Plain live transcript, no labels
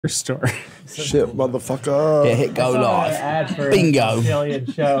store. Shit, motherfucker. Yeah, hit go live. Bingo.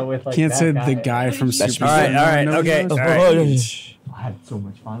 Show with, like, Can't say the guy from Super. All right, okay. All right. I had so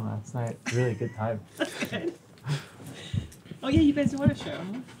much fun last night. Really good time. Oh yeah, you guys do want a show?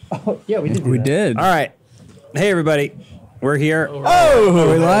 Huh? Oh yeah, we did. We did. All right. Hey, everybody. We're here. Oh,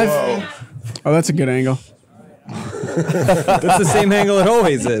 are we live? Oh, that's a good angle. That's the same angle it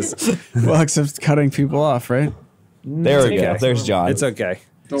always is. Well, except cutting people off, right? There we go. okay. There's John. It's okay.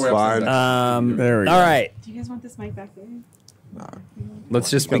 It's fine. There we go. All right. Do you guys want this mic back there? Let's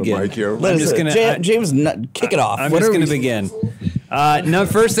just Got a begin. mic here. I'm just gonna, James, kick it off. I'm just going to begin. No,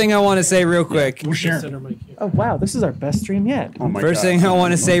 first thing I want to say real quick. We're sharing. Oh wow, this is our best stream yet. Oh my First God. thing I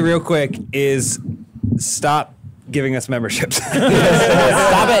want to say real quick is stop giving us memberships. Stop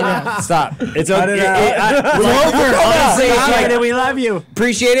it. Stop. It's Cut okay. it out. Honestly, it's like, we love you.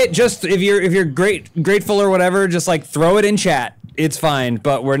 appreciate it. Just if you're grateful or whatever, just like throw it in chat. It's fine,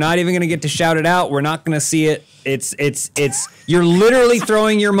 but we're not even gonna get to shout it out. We're not gonna see it. It's you're literally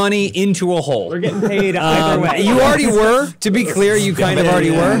throwing your money into a hole. We're getting paid either way. You already were, to be clear, you kind of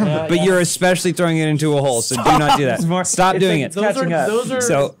already were, but you're especially throwing it into a hole, so do not do that. Stop doing it. Those are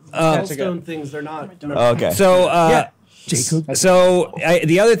So, milestone things. They're not. Okay. So,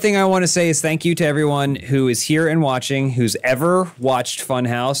 the other thing I want to say is thank you to everyone who is here and watching, who's ever watched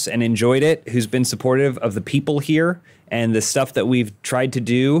Funhaus and enjoyed it, who's been supportive of the people here and the stuff that we've tried to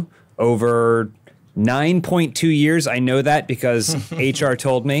do over 9.2 years. I know that because HR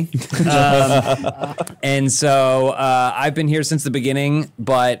told me. And so I've been here since the beginning,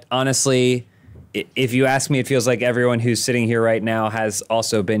 but honestly, if you ask me, it feels like everyone who's sitting here right now has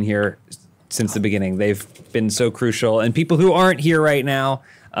also been here since the beginning. They've been so crucial, and people who aren't here right now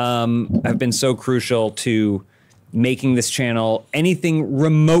have been so crucial to making this channel anything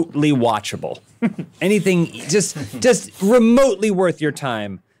remotely watchable, anything just remotely worth your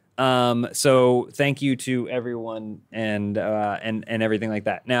time. So thank you to everyone and everything like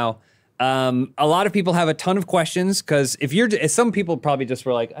that. Now, a lot of people have a ton of questions because if some people probably just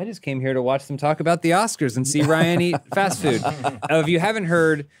were like, I just came here to watch them talk about the Oscars and see Ryan eat fast food. If you haven't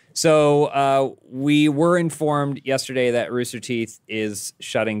heard, so we were informed yesterday that Rooster Teeth is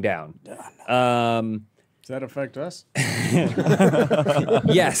shutting down. Does that affect us?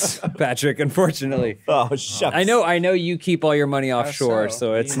 Yes, Patrick. Unfortunately. Oh, shucks. I know you keep all your money offshore,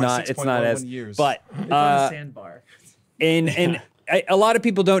 so it's not as. But Sandbar. and a lot of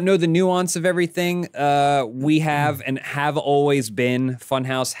people don't know the nuance of everything. We have and have always been.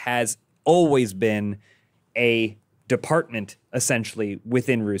 Funhaus has always been a department essentially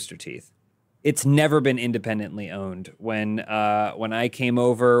within Rooster Teeth. It's never been independently owned. When I came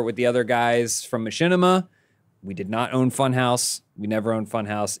over with the other guys from Machinima, we did not own Funhaus. We never owned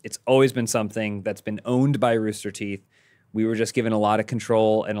Funhaus. It's always been something that's been owned by Rooster Teeth. We were just given a lot of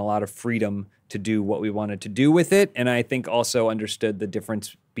control and a lot of freedom to do what we wanted to do with it. And I think also understood the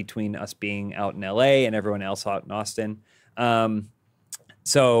difference between us being out in LA and everyone else out in Austin.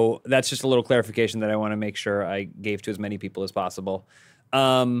 So that's just a little clarification that I want to make sure I gave to as many people as possible.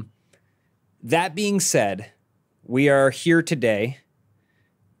 That being said, we are here today.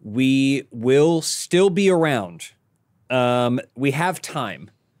 We will still be around. We have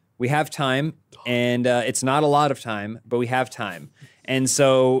time. We have time, and it's not a lot of time, but we have time. And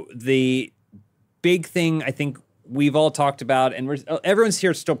so the big thing I think we've all talked about, and everyone's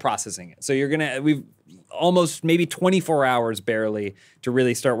here still processing it. So we've almost maybe 24 hours barely to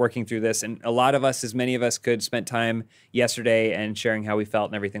really start working through this. And a lot of us, as many of us could, spent time yesterday and sharing how we felt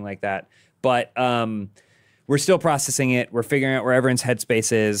and everything like that. But we're still processing it. We're figuring out where everyone's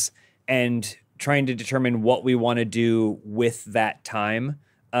headspace is and trying to determine what we want to do with that time.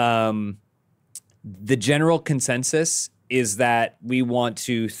 The general consensus is that we want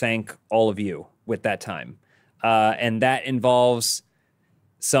to thank all of you with that time. And that involves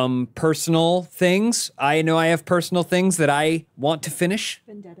some personal things. I know I have personal things that I want to finish.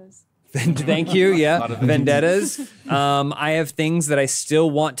 Vendettas. Thank you. Yeah, vendettas. I have things that I still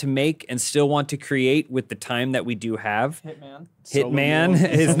want to make and still want to create with the time that we do have.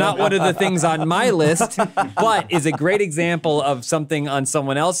 Hitman is not one of the things on my list, but is a great example of something on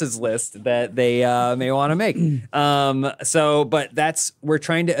someone else's list that they may want to make. But we're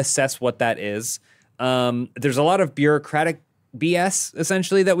trying to assess what that is. There's a lot of bureaucratic BS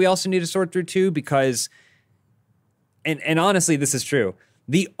essentially that we also need to sort through too, because, and honestly, this is true.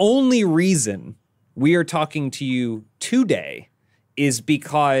 The only reason we are talking to you today is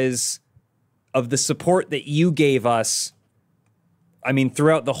because of the support that you gave us, I mean,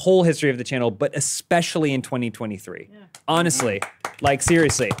 throughout the whole history of the channel, but especially in 2023. Yeah. Honestly, like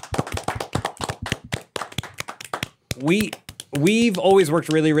seriously. we've always worked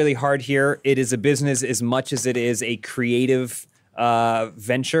really, really hard here. It is a business as much as it is a creative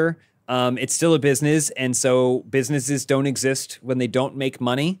venture. It's still a business, and so businesses don't exist when they don't make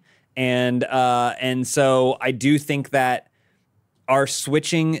money. And so I do think that our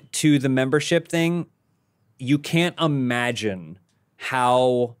switching to the membership thing, you can't imagine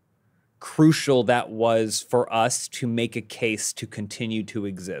how crucial that was for us to make a case to continue to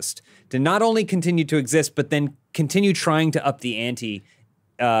exist. To not only continue to exist, but then continue trying to up the ante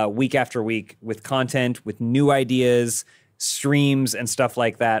week after week with content, with new ideas, streams, and stuff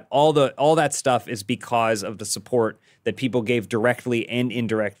like that. All that stuff is because of the support that people gave directly and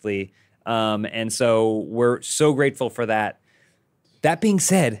indirectly. And so we're so grateful for that. That being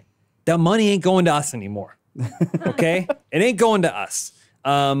said, the money ain't going to us anymore. Okay? It ain't going to us.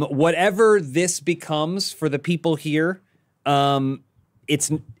 Whatever this becomes for the people here,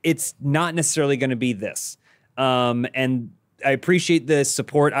 it's not necessarily going to be this. And I appreciate the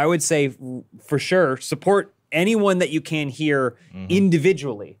support. I would say for sure, support anyone that you can here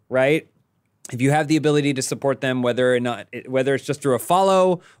individually, right? If you have the ability to support them, whether it's just through a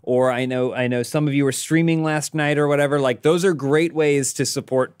follow, or I know some of you were streaming last night or whatever, like those are great ways to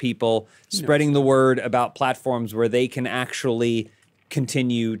support people, spreading the word about platforms where they can actually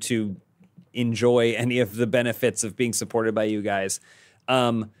continue to enjoy any of the benefits of being supported by you guys.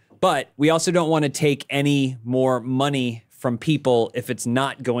 But we also don't want to take any more money from people if it's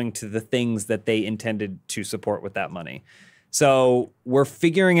not going to the things that they intended to support with that money. So we're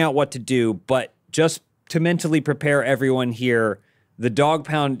figuring out what to do, but just to mentally prepare everyone here, the dog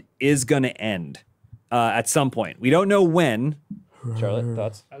pound is going to end at some point. We don't know when. Charlotte,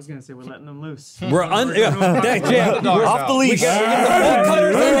 thoughts? I was gonna say we're letting them loose. We're we're off the leash. We got the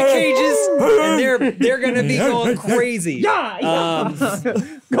cutters in the cages, and they're gonna be going crazy. But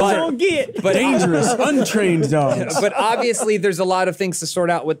Dangerous, untrained dogs. But obviously, there's a lot of things to sort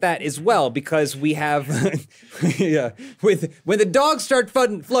out with that as well, because we have, when the dogs start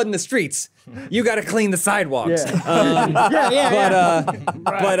flooding the streets, you got to clean the sidewalks. But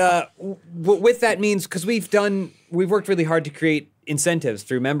with that means, because we've worked really hard to create incentives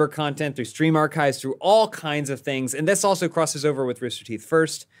through member content, through stream archives, through all kinds of things, and this also crosses over with Rooster Teeth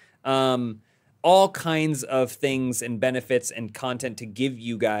First. All kinds of things and benefits and content to give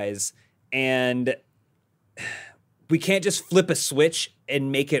you guys, and we can't just flip a switch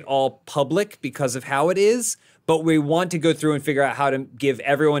and make it all public because of how it is, but we want to go through and figure out how to give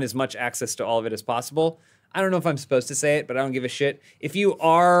everyone as much access to all of it as possible. I don't know if I'm supposed to say it, but I don't give a shit. If you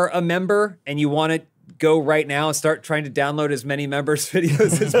are a member and you want to go right now and start trying to download as many members'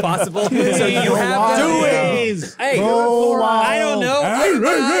 videos as possible, so you have to do it. Hey, I don't know.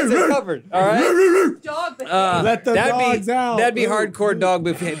 My eyes are covered. All right. Dog Let the dogs out. That'd be hardcore dog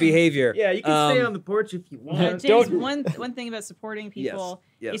behavior. Yeah, you can stay on the porch if you want. James, one thing about supporting people,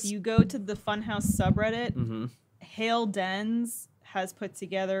 Yes. if you go to the Funhaus subreddit, Hail Dens has put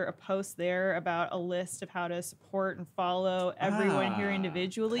together a post there about a list of how to support and follow everyone here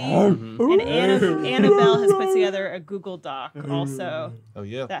individually. And Annabelle has put together a Google Doc also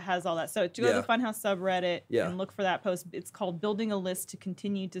that has all that. So to go to the Funhaus subreddit and look for that post. It's called Building a List to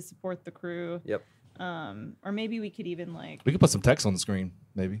Continue to Support the Crew. Yep. Or maybe we could even like... We could put some text on the screen,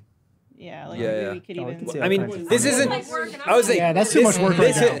 maybe. Yeah, like maybe we could even... I mean, this isn't... I was like, Yeah, that's too much work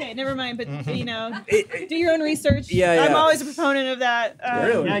right now. Okay, never mind. But you know, do your own research. Yeah. I'm always a proponent of that.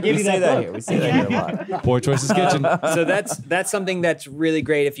 Really? I give you that here. We say that here a lot. Poor Choices Kitchen. So that's something that's really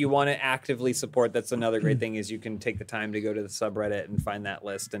great. If you want to actively support, that's another great thing, is you can take the time to go to the subreddit and find that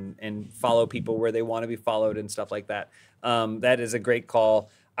list and follow people where they want to be followed and stuff like that. That is a great call.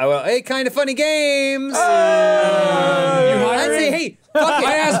 Hey, kind of funny games. I'd say, hey, fuck it.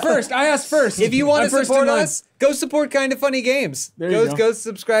 I asked first. If you want to support us, go support Kind of Funny Games. Go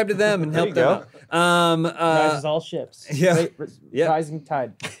subscribe to them and help them out. Rises all ships. Yeah. Rising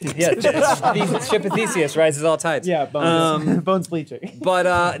tide. Yeah, Ship of Theseus rises all tides. Yeah, bones bleaching.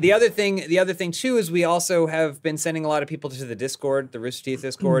 But the other thing too is we also have been sending a lot of people to the Discord, the Rooster Teeth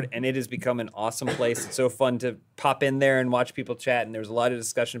Discord, and it has become an awesome place. It's so fun to pop in there and watch people chat, and there's a lot of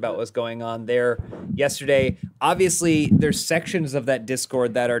discussion about what's going on there yesterday. Obviously, there's sections of that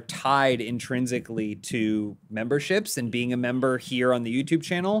Discord that are tied intrinsically to memberships and being a member here on the YouTube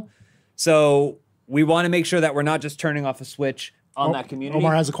channel. So we want to make sure that we're not just turning off a switch on that community.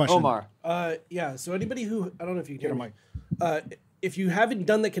 Omar has a question. Omar. Yeah, so anybody who, I don't know if you can hear me. If you haven't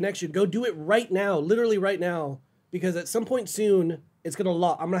done the connection, go do it right now, literally right now, because at some point soon, it's going to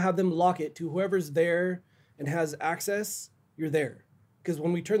lock. I'm going to have them lock it to whoever's there and has access, you're there. Because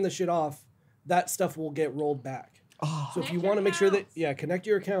when we turn the shit off, that stuff will get rolled back. So if you want to make sure that, connect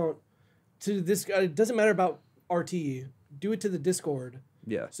your account to this guy. It doesn't matter about RT. do it to the Discord.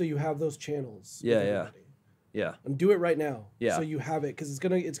 Yeah. So you have those channels. with Yeah, everybody. Yeah. And do it right now. Yeah. So you have it, because it's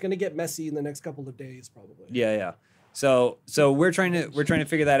gonna get messy in the next couple of days probably. Yeah. So we're trying to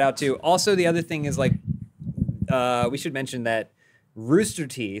figure that out too. Also, the other thing is like, we should mention that Rooster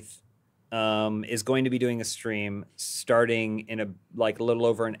Teeth is going to be doing a stream starting in a little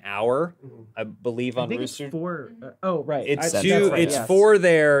over an hour, I believe, on I think Rooster. it's 4. Oh, right. It's that's two. right, It's yes. 4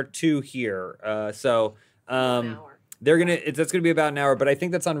 there, 2 here. So An hour. that's gonna be about an hour. But I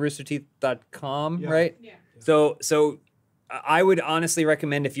think that's on roosterteeth.com, right? Yeah. So I would honestly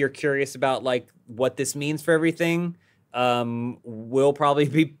recommend, if you're curious about like what this means for everything, we'll probably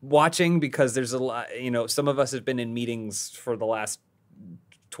be watching, because there's a lot. Some of us have been in meetings for the last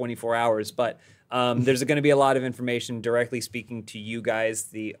 24 hours, but there's going to be a lot of information directly speaking to you guys,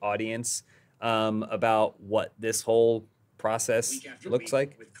 the audience, about what this whole process looks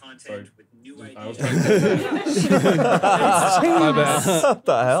like. With content, with new ideas. My bad. What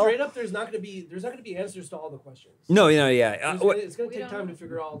the hell? Straight up, there's not gonna be answers to all the questions. No, yeah. It's gonna take time to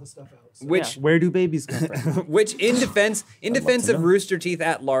figure all the stuff out. So. Which Where do babies come from? which in defense of Rooster Teeth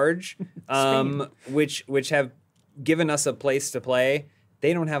at large, which have given us a place to play,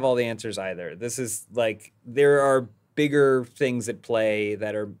 they don't have all the answers either. This is like, there are bigger things at play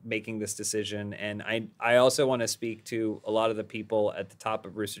that are making this decision, and I also want to speak to a lot of the people at the top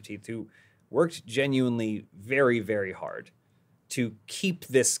of Rooster Teeth who worked genuinely very, very hard to keep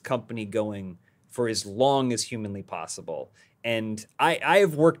this company going for as long as humanly possible. And I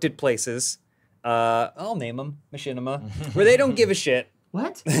have worked at places, I'll name them, Machinima, where they don't give a shit.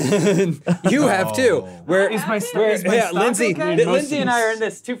 What? You have too. Where Is my yeah, stock Lindsay, okay? Lindsay and I are in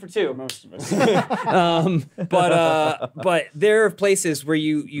this 2 for 2. Most of us. But there are places where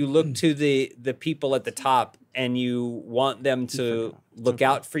you look to the people at the top and you want them to look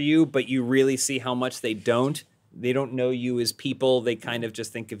out for you, but you really see how much they don't. They don't know you as people. They kind of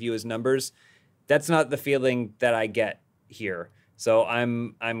just think of you as numbers. That's not the feeling that I get here. So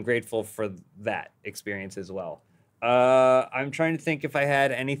I'm grateful for that experience as well. I'm trying to think if I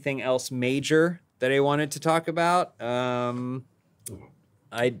had anything else major that I wanted to talk about. There's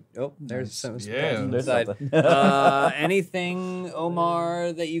some Yeah. There's side. something. Anything,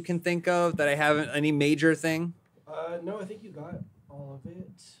 Omar, that you can think of that I haven't? Any major thing? No, I think you got all of it.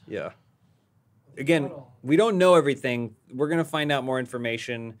 Yeah. Again, we don't know everything. We're gonna find out more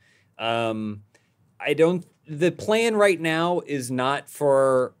information. The plan right now is not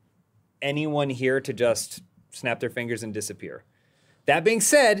for anyone here to just snap their fingers and disappear. That being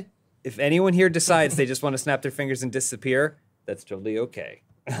said, if anyone here decides they just want to snap their fingers and disappear, that's totally okay.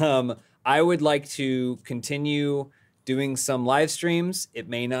 I would like to continue doing some live streams. It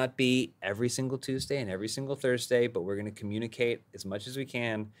may not be every single Tuesday and every single Thursday, but we're going to communicate as much as we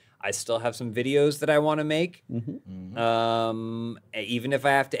can. I still have some videos that I want to make. Even if I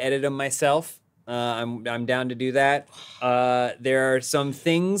have to edit them myself, I'm down to do that. There are some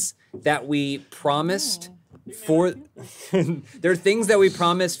things that we promised there are things that we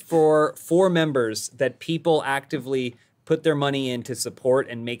promised for members that people actively put their money in to support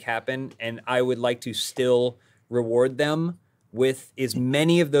and make happen, and I would like to still reward them with as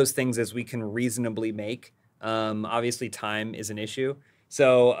many of those things as we can reasonably make. Obviously, time is an issue.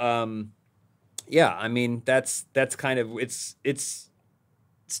 So, yeah, I mean, that's kind of, it's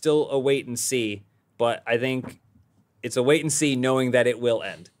still a wait and see, but I think it's a wait and see knowing that it will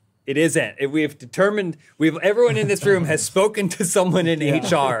end. It is end. We've determined, everyone in this room has spoken to someone in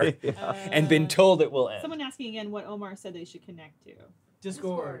HR and been told it will end. Someone asking again what Omar said they should connect to.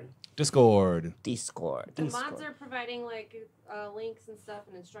 Discord. Discord. The mods are providing like links and stuff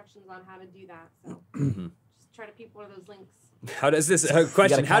and instructions on how to do that. So just try to peep one of those links. How does this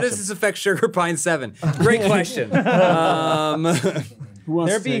question? How does this affect Sugar Pine 7? Great question. Who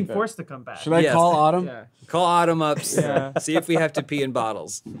wants They're to being take that? forced to come back. Should I Yes. call Autumn? Yeah. Call Autumn up. Yeah. See if we have to pee in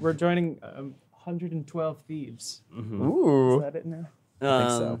bottles. We're joining 112 Thieves. Ooh. Is that it now? I think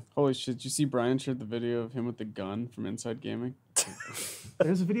so. Holy shit! Did you see Brian shared the video of him with the gun from Inside Gaming?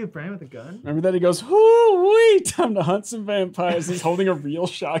 There's a video of Brian with a gun. Remember that? He goes, "Whoo, time to hunt some vampires." He's holding a real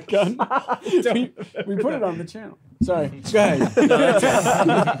shotgun. we put it on the channel. Sorry. Go ahead.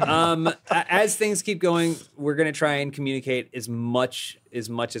 As things keep going, we're gonna try and communicate as much as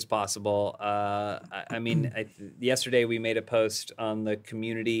possible. I mean, yesterday we made a post on the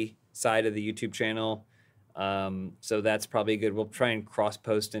community side of the YouTube channel, so that's probably good. We'll try and cross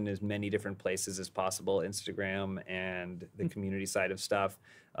post in as many different places as possible: Instagram and the community side of stuff,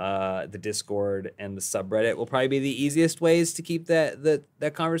 the Discord and the subreddit will probably be the easiest ways to keep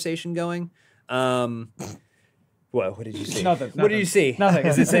that conversation going. What did you see? Nothing. What did you see? Nothing.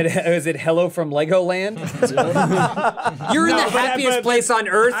 Is it hello from Legoland? You're in the happiest place on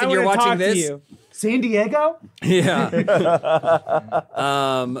earth, and you're watching this. San Diego? Yeah.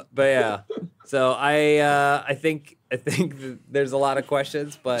 But yeah. So I think there's a lot of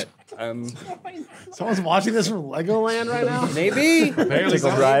questions, but Someone's watching this from Legoland right now. maybe.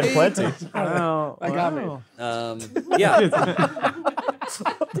 Tickle ride plenty. Oh, That got me. Yeah.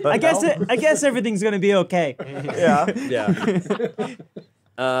 I guess everything's gonna be okay. Yeah. Yeah.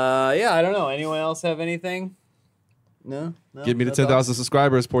 Yeah. I don't know. Anyone else have anything? No. Get me to That's all? 10,000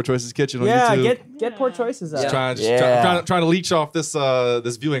 subscribers. Poor Choices Kitchen on Yeah, YouTube. get poor choices out. Trying to leech off this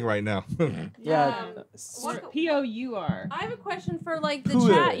this viewing right now. Yeah. POUR. I have a question for like the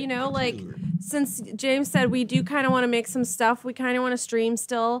chat, you know, like since James said we do kind of want to make some stuff, we kind of want to stream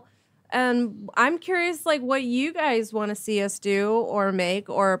still. And I'm curious like what you guys want to see us do or make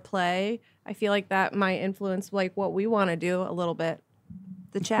or play. I feel like that might influence like what we want to do a little bit.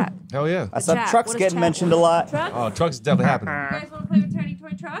 The chat. Hell yeah. I saw chat. trucks What does getting chat mentioned a want? lot. Trucks? Oh, trucks definitely happening. You guys want to play with Tiny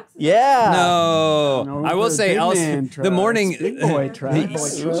Toy Trucks? Yeah. No, I will say big also man the trucks, morning big boy trucks.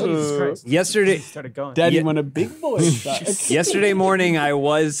 Jesus Christ. yesterday. Started going. Daddy Yeah. want a big boy truck. Yesterday morning, I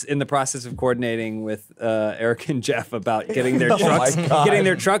was in the process of coordinating with Eric and Jeff about getting their trucks, God. getting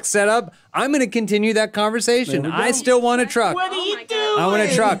their trucks set up. I'm going to continue that conversation. I still want a truck. What are you doing? I want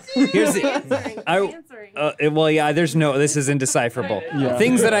a truck. Here's the. Answering. I- Answering. Well, yeah. There's no. This is indecipherable. Yeah.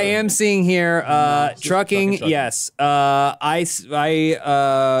 Things that I am seeing here. Trucking. Yes.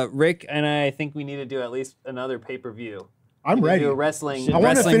 Rick and I think we need to do at least another pay-per-view. I'm ready. Do a wrestling. I want to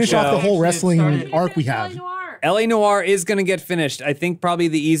wrestling finish show. off the whole wrestling Started arc we Finish have. LA Noir. LA Noir is going to get finished. I think probably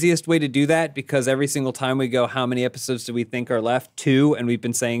the easiest way to do that, because every single time we go, how many episodes do we think are left? 2, and we've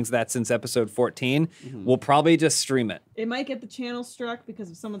been saying that since episode 14. We'll probably just stream it. It might get the channel struck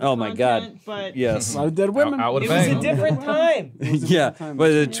because of some of the Oh my content, God. but Yes. A lot of dead women. Out with It a was bang. a different time. Yeah.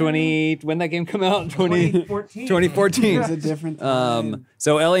 Was it 20? When that game come out? 2014. 2014. It was a different time.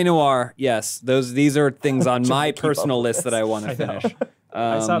 So LA Noir, yes. These are things on my personal list that I want to finish.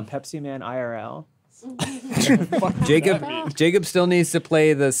 I saw Pepsi Man IRL. Jacob still needs to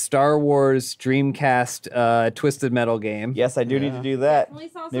play the Star Wars Dreamcast Twisted Metal game. Yes, I do need to do that. Definitely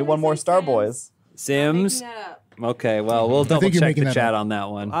saw Maybe somebody one more say Star Sims. Boys. Sims. Making that up. Okay, well, we'll double think you're check making the that chat up. on that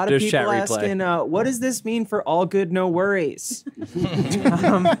one. A lot of There's people chat replay. asking, what does this mean for all good, no worries?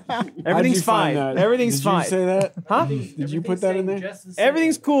 How'd Everything's you find fine. that? Everything's Did fine. you say that? Huh? Did you put that in there?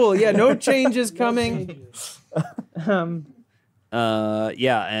 Everything's cool. Yeah, no changes coming.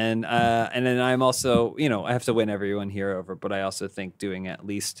 Yeah, and then I'm also, I have to win everyone here over, but I also think doing at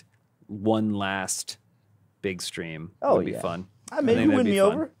least one last big stream would be fun. Maybe think you that'd win be me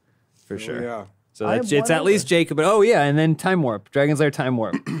fun. over. For sure. Yeah. So I it's am at one least Jacob, but and then Time Warp, Dragon's Lair Time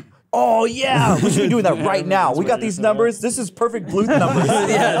Warp. Oh yeah, we should be doing that right now. We got these numbers. This is perfect Bluth numbers.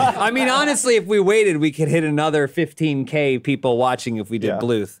 Yeah, I mean, honestly, if we waited, we could hit another 15K people watching if we did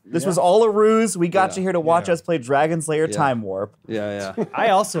Bluth. This was all a ruse. We got you here to watch us play Dragon's Lair Time Warp. Yeah. I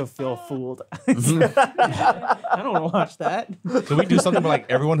also feel fooled. I don't want to watch that. Can we do something where like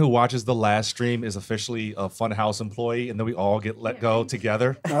everyone who watches the last stream is officially a Funhaus employee, and then we all get let go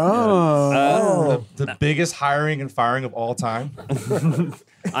together? The biggest hiring and firing of all time.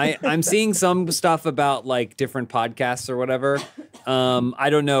 I'm seeing some stuff about like different podcasts or whatever. I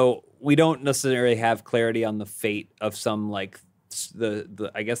don't know. We don't necessarily have clarity on the fate of some like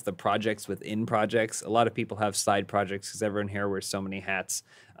the I guess the projects within projects. A lot of people have side projects because everyone here wears so many hats.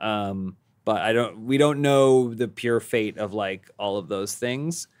 But we don't know the pure fate of like all of those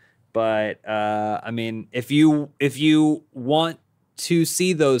things. But I mean, if you want to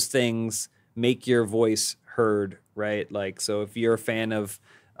see those things, make your voice heard, right? Like, so if you're a fan of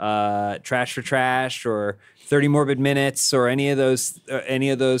Trash for Trash or 30 Morbid Minutes or any of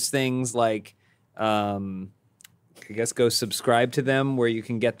those things, like I guess go subscribe to them where you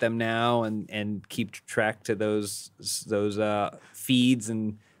can get them now and keep track to those feeds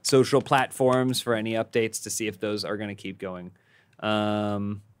and social platforms for any updates to see if those are going to keep going.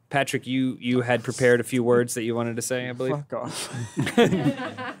 Patrick, you had prepared a few words that you wanted to say, I believe. Fuck off.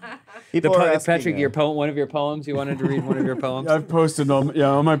 People are asking, Patrick, your poem, one of your poems. You wanted to read one of your poems. I've posted all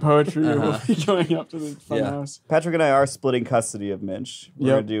my poetry will be going up to the Funhaus. Patrick and I are splitting custody of Minch. We're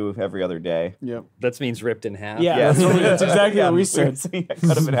Yep. gonna do every other day. Yep. That means ripped in half. Yeah. That's exactly what we said.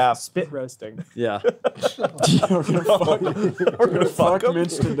 Cut him in half. Spit roasting. Yeah. We're gonna fuck him.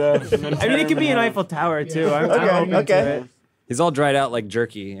 Minch to death. and then I mean, it could be an tear him Eiffel Tower too. I'm Okay, open okay. to it. He's all dried out like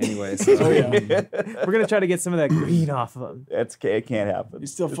jerky anyway. So. We're gonna try to get some of that green off of him. It can't happen.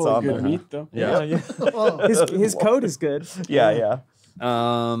 He's still It's full of on good there. meat, though. Yeah. His coat is good. Yeah.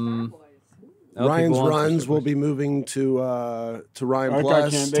 Oh, Ryan's people want runs push. will be moving to Ryan Okay,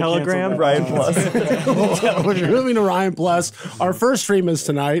 Plus. they Telegram, canceled that. Ryan Plus. We're moving to Ryan Plus. Our first stream is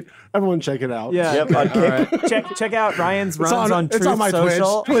tonight. Everyone check it out. Yeah. Yep, on Kick. Check out Ryan's It's runs on it's Truth on my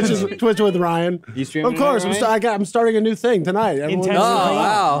Social. Twitch with Ryan. You streaming Of course, it, Ryan? I'm starting a new thing tonight. Everyone- Intentionally. Oh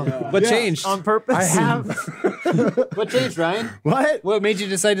wow! What Yeah. changed? On purpose. I have What changed, Ryan? what? What made you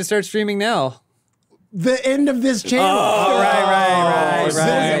decide to start streaming now? The end of this channel. Oh, right. This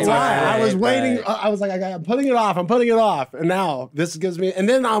is why I was waiting. I was like, I'm putting it off. I'm putting it off, and now this gives me. And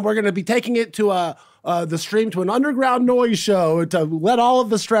then we're going to be taking it to the stream to an underground noise show to let all of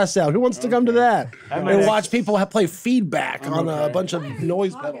the stress out. Who wants to come to that and watch people play feedback on a bunch of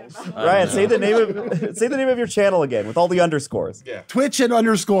noise pedals? Ryan, say the name of your channel again with all the underscores. Yeah. Twitch and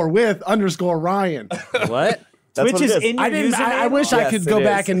underscore with underscore Ryan. What? That's Twitch what it is in your I didn't. I username? wish I Yes, could it go is.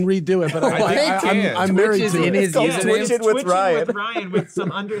 back and redo it, but I'm married Twitch is to in it. his called username. Twitch It with Twitching Ryan. with Ryan with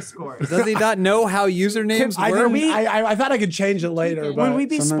some underscores. Does he not know how usernames I, work? didn't- I thought I could change it later. But Would we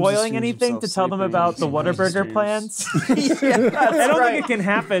be Sometimes he spoiling streams anything to himself tell them sleeping, about the sometimes he Whataburger streams. plans? That's I don't right. think it can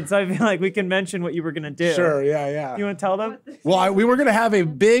happen, so I feel like we can mention what you were gonna do. Sure, yeah. You want to tell them? Well, we were going to have a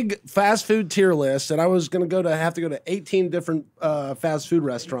big fast food tier list, and I was going to have to go to 18 different fast food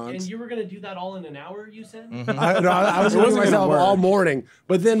restaurants. And you were gonna do that all in an hour, you said? I was doing wasn't gonna myself work. all morning,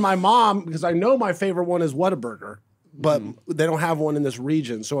 but then my mom, because I know my favorite one is Whataburger, but they don't have one in this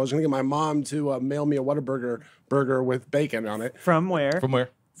region, so I was going to get my mom to mail me a Whataburger burger with bacon on it From where? From where?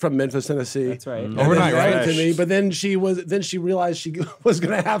 from Memphis, Tennessee. That's right. And Overnight, then right? To me, but then she realized she was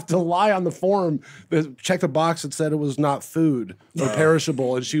going to have to lie on the form that checked the box that said it was not food or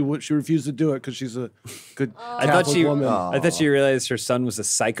perishable, and she refused to do it because she's a good Catholic woman. I thought she realized her son was a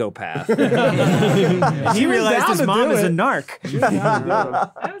psychopath. He realized down his to mom do is a it. narc.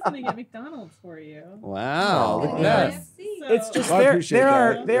 I was gonna get McDonald's for you. Wow, look at that. So It's just I there. appreciate There that.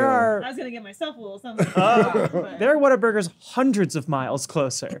 are there Yeah. are I was gonna get myself a little something. but- there are Whataburgers hundreds of miles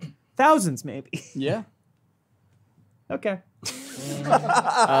closer, thousands maybe. Yeah. Okay.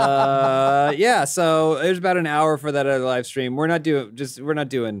 Yeah, so it was about an hour for that other live stream. We're not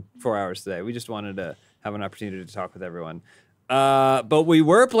doing 4 hours today. We just wanted to have an opportunity to talk with everyone. But we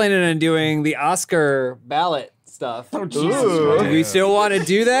were planning on doing the Oscar ballot stuff. Do we still want to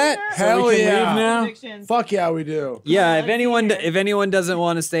do that? Hell we can yeah. leave now? Predictions. Fuck yeah, we do. Yeah, if anyone doesn't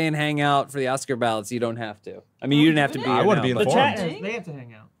want to stay and hang out for the Oscar ballots, you don't have to. I mean, you didn't have to be. I here wanna now, be but informed. They have to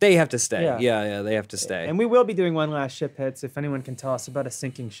hang out. They have to stay. Yeah. Yeah, they have to stay. And we will be doing one last ship hits. If anyone can tell us about a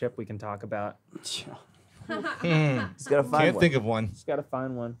sinking ship, we can talk about. Just gotta find Can't one. think of one. Just gotta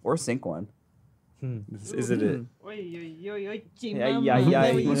find one. Or sink one. Is it it? Oy, oy, oy, oy,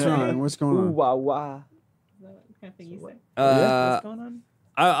 Yeah. What's wrong? What's going Ooh, on? wah, wah. What kind of thing you say? What's going on?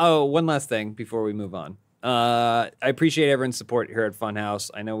 Oh, one last thing before we move on. I appreciate everyone's support here at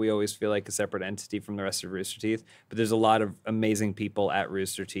Funhaus. I know we always feel like a separate entity from the rest of Rooster Teeth, but there's a lot of amazing people at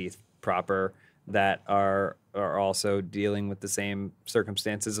Rooster Teeth proper that are also dealing with the same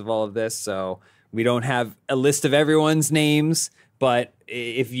circumstances of all of this. So we don't have a list of everyone's names, but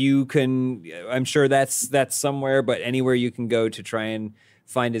if you can, I'm sure that's somewhere, but anywhere you can go to try and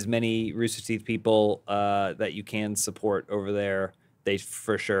find as many Rooster Teeth people that you can support over there. They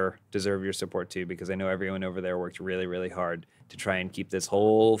for sure deserve your support too, because I know everyone over there worked really, really hard to try and keep this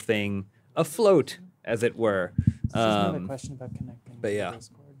whole thing afloat, as it were. This is another question about connecting. but yeah. to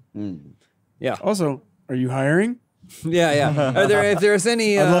Discord. Yeah, Also, are you hiring? yeah. If there's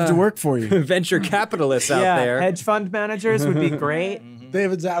any, I'd love to work for you. venture capitalists out Yeah, there. hedge fund managers would be great.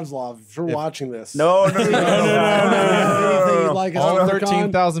 David Zavslov, if you're watching this. No. Anything you'd like us All to work on?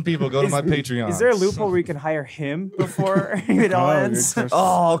 13,000 people go to my Patreon. Is there a loophole where you can hire him before it all Oh, ends? good question.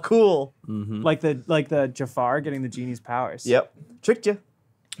 Oh, cool. Like the Jafar getting the genie's powers. Yep. Tricked you.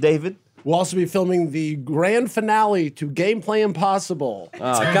 David. We'll also be filming the grand finale to Gameplay Impossible. Oh,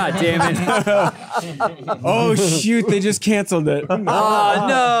 God damn it. Oh shoot! They just canceled it. Oh,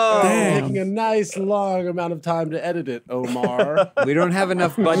 no. Taking a nice long amount of time to edit it, Omar. We don't have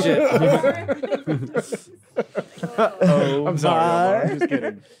enough budget. I'm sorry, Omar. I'm just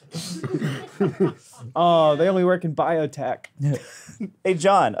kidding. Oh, they only work in biotech. Hey,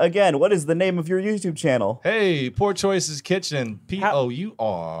 John, again, what is the name of your YouTube channel? Hey, Poor Choices Kitchen.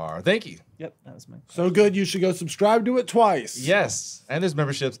 POUR. Thank you. Yep, that was mine. So good, you should go subscribe to it twice. Yes. And there's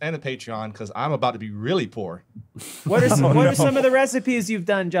memberships and a Patreon because I'm about to be really poor. What are some of the recipes you've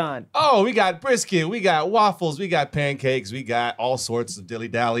done, John? Oh, we got brisket, we got waffles, we got pancakes, we got all sorts of dilly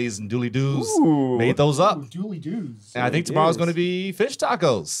dallies and dooley doos. Made those up. Dooley doos. And I think tomorrow's going to be fish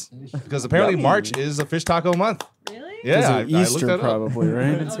tacos because apparently March is a fish taco month. Really? Yeah, I Easter looked that up. probably,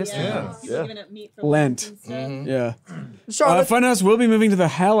 right? Oh, yeah. People giving up meat for Lent. and stuff. Yeah. Charlotte. Funhouse will be moving to the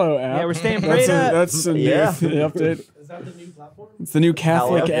Hallow app. Yeah, we're staying That's prayed a, up. that's a new Yeah. update. Is that the new platform? It's the new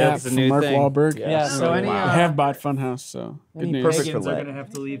Catholic Hallow. app It's a from new Mark thing. Wahlberg. Yeah, so any, I have bought Funhouse, so good Any news. Perfect for pagans are Lent. gonna have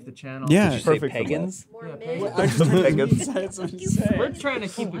to leave the channel. Yeah. Perfect for pagans? More Yeah, men. I just heard Pagans. that's what you say. We're trying to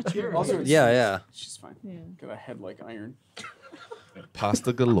keep it pure. Also, it's- Yeah. She's fine. Yeah. Got a head like iron.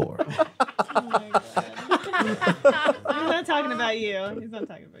 Pasta galore. He's not talking about you. He's not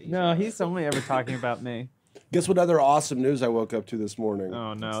talking about you. No, he's only ever talking about me. Guess what other awesome news I woke up to this morning?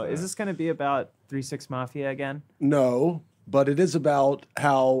 Oh no, is this gonna be about 3-6 Mafia again? No, but it is about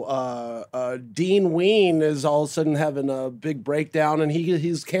how Dean Ween is all of a sudden having a big breakdown, and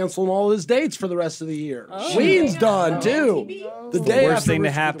he's canceling all his dates for the rest of the year. Ween's done too. The day worst after thing to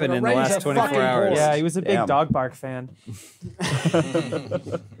Rich- happen when in the Ray's last a 24 fucking hours. horse. Yeah, he was a big Damn. Dog Bark fan.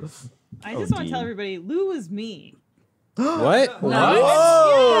 I just want to tell everybody, Lou was me. What?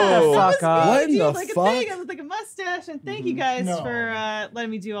 Whoa! Fuck off. What in Dude, the like fuck? a thing. I was like a mustache, and thank you guys for letting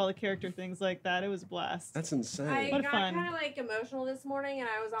me do all the character things like that. It was a blast. That's insane. I What got fun. kind of like emotional this morning, and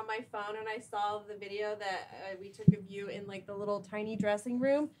I was on my phone and I saw the video that we took of you in like the little tiny dressing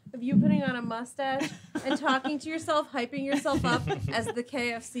room of you putting on a mustache and talking to yourself, hyping yourself up as the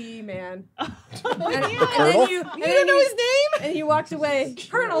KFC man. And then you don't know his name, and you walked away,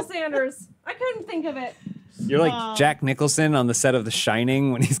 Colonel Sanders. I couldn't think of it. You're like Jack Nicholson on the set of The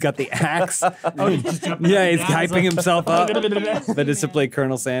Shining when he's got the axe. Yeah, he's hyping himself up. But it's to play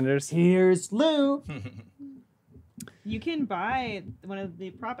Colonel Sanders. Here's Lou. You can buy one of the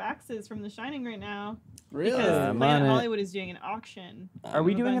prop axes from The Shining right now. Really? Because I'm Planet on it. Hollywood is doing an auction. Are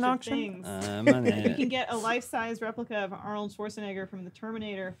we of a doing an bunch of auction? things. I'm on You it. can get a life-size replica of Arnold Schwarzenegger from the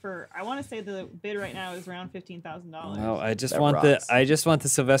Terminator for, I want to say the bid right now is around $15,000. Oh, I just That want rocks. the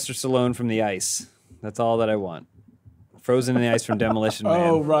Sylvester Stallone from The Ice. That's all that I want. Frozen in the ice from Demolition Man.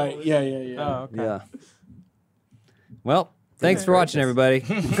 Oh, right. Yeah. Oh, okay. Yeah. Well, thanks for watching, everybody.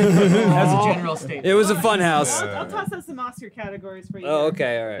 That's a general statement. It was a fun house. I'll toss out some Oscar categories for you. Oh, here.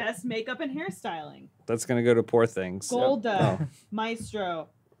 okay, all right. Best makeup and hairstyling. That's gonna go to Poor Things. Golda, Oh. Maestro,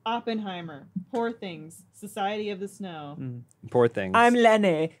 Oppenheimer, Poor Things, Society of the Snow. Poor Things. I'm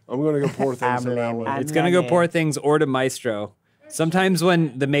Lenny. I'm gonna go poor things on that one. I'm It's gonna go Lenny. Poor Things or to Maestro. Sometimes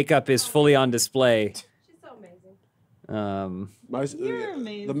when the makeup is fully on display, She's so amazing. You're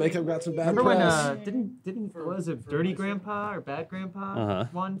amazing. The makeup got some bad Remember when press. didn't what was it Dirty Grandpa or Bad Grandpa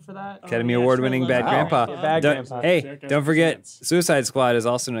won for that? Academy yeah, Award-winning Trill Bad loves Grandpa. Grandpa. Bad Don't- Grandpa. Hey, Jackass don't forget, Presents. Suicide Squad is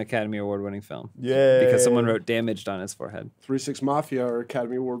also an Academy Award-winning film Yay. because someone wrote "damaged" on his forehead. 3-6 Mafia are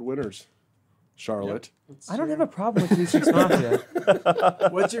Academy Award winners. Charlotte. I don't have a problem with 3-6 Mafia.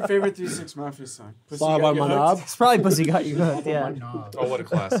 What's your favorite 3-6 Mafia song? Pussy Slob Got on You my Hooked? knob. It's probably Pussy Got You Hooked, yeah. Oh, what a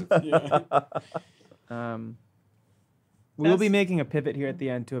classic. We'll be making a pivot here at the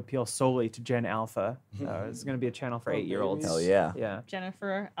end to appeal solely to Gen Alpha. It's going to be a channel for 8-year-olds. Hell yeah. Yeah.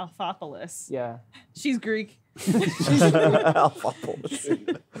 Jennifer Alphopoulos. Yeah. She's Greek.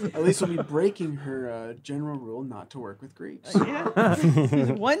 At least we'll be breaking her general rule not to work with Greeks. Yeah.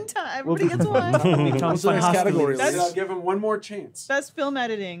 One time. Everybody gets one. What's the next category? That's- I'll give him one more chance. Best film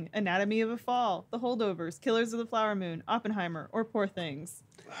editing: Anatomy of a Fall, The Holdovers, Killers of the Flower Moon, Oppenheimer, or Poor Things.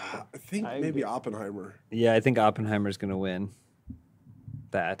 I think maybe Oppenheimer. Yeah, I think Oppenheimer's gonna win.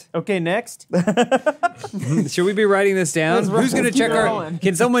 That. Okay, next. Should we be writing this down? Let's roll. Who's gonna Let's check keep our? rolling.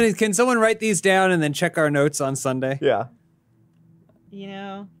 Can someone write these down and then check our notes on Sunday? Yeah. You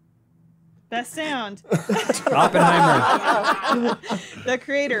know, best sound: Oppenheimer. The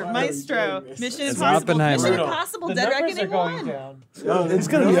Creator, Maestro, Mission It's Impossible, Oppenheimer. Mission Impossible, Dead Reckoning 1. It's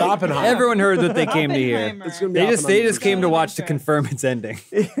gonna be Oppenheimer. Everyone heard that they came to hear. Oppenheimer. It's gonna be They just Oppenheimer. came to watch to confirm its ending.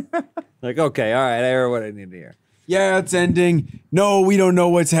 Like, okay, all right, I heard what I need to hear. Yeah, it's ending. No, we don't know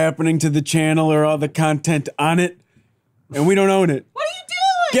what's happening to the channel or all the content on it, and we don't own it. What are you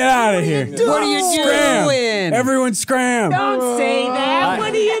doing? Get out of here. What are you Scram. doing? Everyone scram. Don't say that.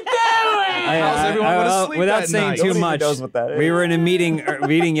 What are you doing? How's everyone gonna sleep without that saying night? too Nobody much, knows what that is. we were in a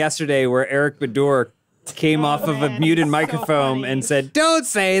meeting yesterday where Eric Bedour came off of a man, muted so microphone funny. and said, "Don't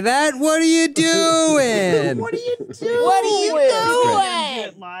say that. What are you doing? What are you doing? What are you Do doing?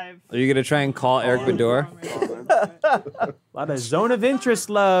 it live. Are you gonna try and call Eric Bedour?" A lot of zone of interest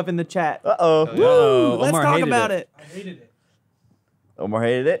love in the chat. Uh-oh. Oh, Let's Omar talk hated about it. it. Omar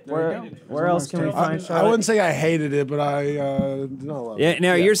hated it. Where else can we find I Charlotte? wouldn't say I hated it, but I did not love Yeah. it.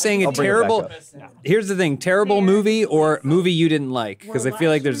 Now you're saying a I'll bring it back terrible. up. Here's the thing: terrible movie or movie you didn't like? Because I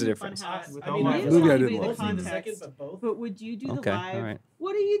feel like there's a difference. I mean, Movie I you just didn't give me the like. context, but would you do the Okay, live? all right.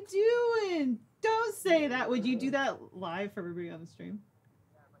 What are you doing? Don't say that. Would you do that live for everybody on the stream?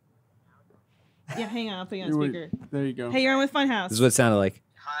 Yeah, hang on. I'll put you on You were- speaker. There you go. Hey, you're on with Funhaus. This is what it sounded like.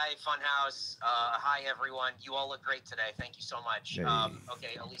 Hi, Funhaus. Hi, everyone. You all look great today. Thank you so much.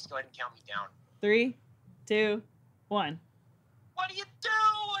 Okay, Elise, go ahead and count me down. 3, 2, 1. What are you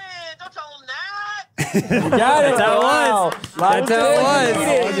doing? Don't tell them that. Got it. That's how it was. That's how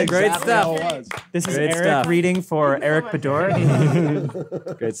it was. Great stuff. This is Great Eric stuff. reading for Eric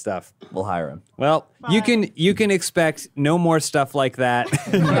Bador. Great stuff. We'll hire him. Well, you can expect no more stuff like that,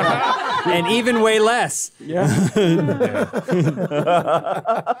 and even way less. Yeah. I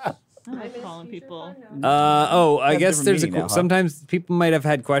like calling people. I guess different there's meaning now, huh? sometimes people might have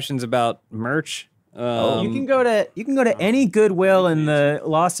had questions about merch. You can go to any Goodwill in the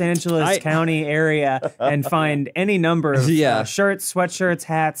Los Angeles County area and find any number of shirts, sweatshirts,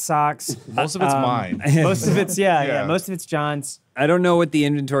 hats, socks. Most of it's mine. Most of it's most of it's John's. I don't know what the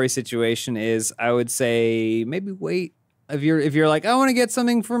inventory situation is. I would say maybe wait. If you're like, I want to get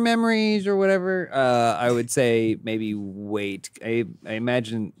something for memories or whatever, I would say maybe wait. I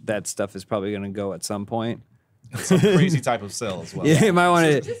imagine that stuff is probably going to go at some point. Some crazy type of sale as well. Yeah, you might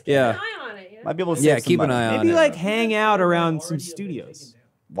want to. Yeah. Might be able to save some keep an money. eye on Maybe it. like hang out around some studios.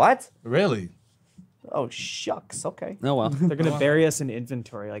 What? Really? Oh, shucks. Okay. Oh well. They're gonna bury us in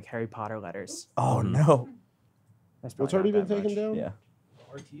inventory like Harry Potter letters. Oh, no. That's What's probably already not been that taken much. down? Yeah.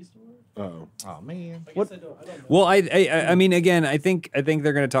 Oh. Oh man. Well, I mean, again, I think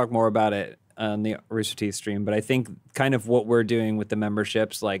they're going to talk more about it on the Rooster Teeth stream, but I think kind of what we're doing with the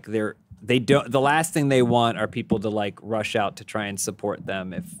memberships, like they don't. The last thing they want are people to like rush out to try and support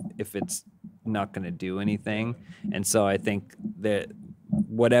them if it's not going to do anything. And so I think that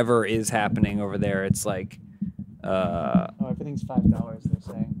whatever is happening over there, it's like everything's $5. They're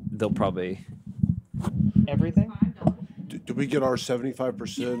saying they'll probably everything. Did we get our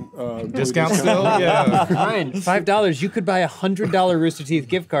 75% Discount still? Yeah. Fine, $5. You could buy a $100 Rooster Teeth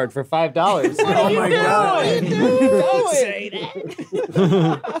gift card for $5. Oh my god. Don't say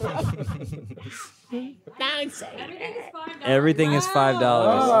Everything is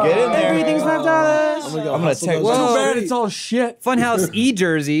 $5. Get in there. Everything's $5. I'm I'm gonna take. Too bad it's all shit. Funhouse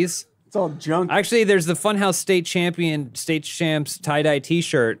e-jerseys. It's all junk. Actually, there's the Funhouse State Champs tie-dye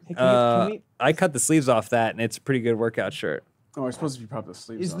T-shirt. can we- I cut the sleeves off that, and it's a pretty good workout shirt. Oh, I suppose if you pop the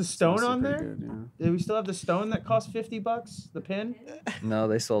sleeves Is off, the it's stone honestly on pretty there? good, yeah. Do Do we still have the stone that cost $50? The pin? No,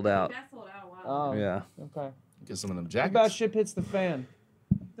 they sold out. Oh, Yeah. okay. Get some of them What jackets. about ship hits the fan?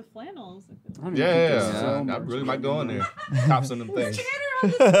 The flannels. I don't even Yeah, think yeah, there's yeah. so I much really might right go in now. there. Cop some of them things. Oh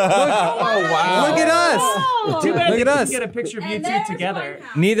wow! Look at us. Too bad Look they at couldn't us. get a picture of you two together.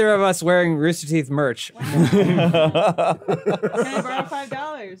 Neither of us wearing Rooster Teeth merch. Can I borrow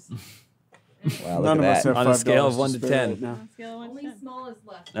 $5? Wow, look None of at us that. have On a $5 scale of 1 to spare 10. right now. On a scale of 1 to 10. Small is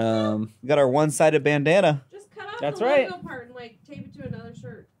left. We got our one-sided bandana. Just cut off That's the right. logo part and like tape it to another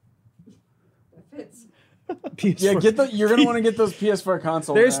shirt. That fits. Yeah, you're gonna want to get those PS4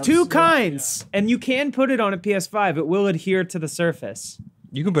 console. There's tabs. two kinds, and you can put it on a PS5. It will adhere to the surface.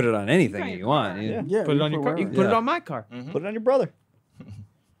 You can put it on anything you want. Yeah, Put it on your car. You can put it Yeah. on my car. Put it on your brother.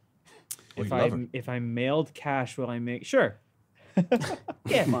 If I mailed cash, will I make sure?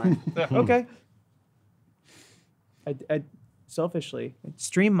 Yeah. Fine. Okay. I selfishly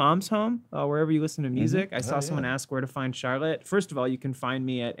stream Mom's Home wherever you listen to music. I saw someone ask where to find Charlotte. First of all, you can find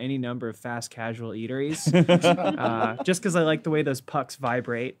me at any number of fast casual eateries, just because I like the way those pucks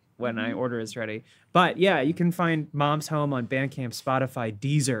vibrate when I order is ready. But yeah, you can find Mom's Home on Bandcamp, Spotify,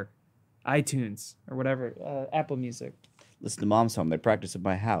 Deezer, iTunes, or whatever, Apple Music. Listen to Mom's Home. They practice at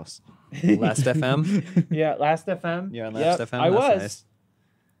my house. Last FM. Yeah, Last FM. You're on Last FM? I That's was. nice.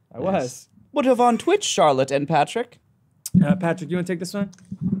 I was. What have on Twitch, Charlotte and Patrick? Patrick, you want to take this one?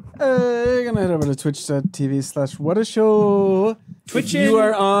 You're gonna head over to twitch.tv/whatashow. If you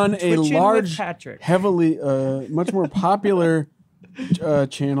are on a Twitchin' with large, Patrick. heavily, much more popular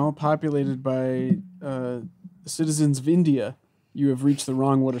channel populated by citizens of India, you have reached the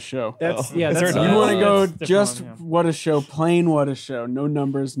wrong What a Show. That's Is there that's a You want to go that's different just one, yeah. What a Show, plain What a Show, no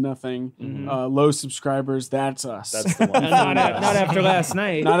numbers, nothing, low subscribers. That's us. That's the one. not after last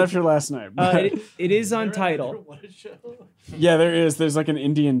night. Not after last night. It is on title. Yeah, there is. There's like an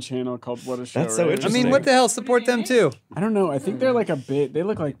Indian channel called What a Show. That's so right? I interesting. mean, what the hell? Support them too. I don't know. I think they're like a bit. They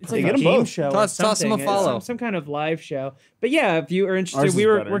look like. It's like get a 'em game both. show. Toss or them a something. It's follow. some kind of live show. But yeah, if you are interested, Ours is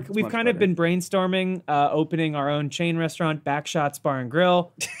better. It's we've much kind of better. been brainstorming opening our own chain restaurant, Backshots Bar and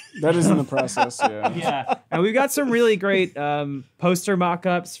Grill. That is in the process. Yeah. Yeah, and we've got some really great poster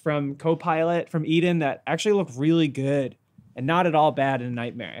mock-ups from Copilot from Eden that actually look really good and not at all bad and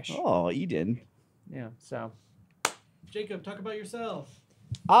nightmarish. Oh, Eden. Yeah, so Jacob, talk about yourself.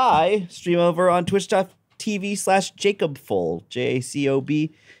 I stream over on twitch.tv/JacobFull,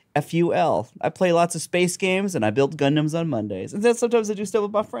 FUL. I play lots of space games and I build Gundams on Mondays. And then sometimes I do stuff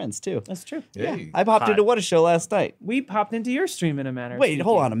with my friends too. That's true. Hey. I popped into What a Show last night. We popped into your stream in a manner. Wait,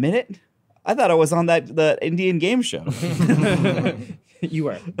 hold on a minute. I thought I was on the Indian game show. You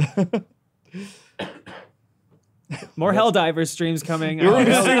were. More Helldivers streams coming. Hell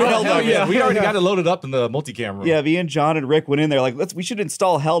Yeah, we already got it loaded up in the multicam room. Yeah, me and John and Rick went in there like, we should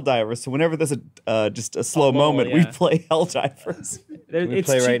install Helldivers. So whenever there's just a slow moment, we play Helldivers. We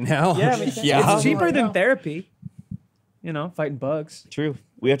play right now. Yeah, Yeah. it's cheaper than therapy. You know, fighting bugs. True.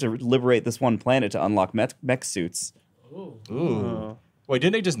 We have to liberate this one planet to unlock mech suits. Ooh. Wait,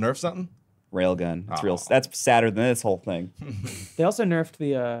 didn't they just nerf something? Railgun. It's real. That's sadder than this whole thing. They also nerfed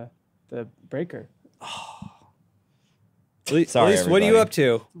the breaker. Sorry, Elise, what are you up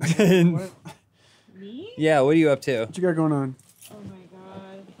to? Me? Yeah, what are you up to? What you got going on? Oh my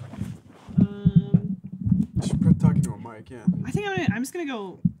god. You should put talking to a mic, yeah. I think I'm just gonna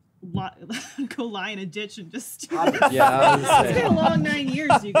go lie in a ditch and just. Yeah, It's been a long 9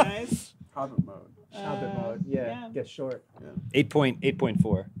 years, you guys. Hobbit mode. Hobbit mode. Yeah. Get short.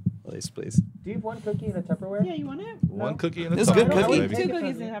 8.4. Elise, please. Do you have one cookie in a Tupperware? Yeah, you want it? One cookie and a This is good Tupperware, cookie. baby. 2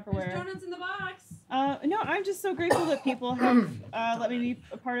 cookies in Tupperware. Donuts in the box. No, I'm just so grateful that people have let me be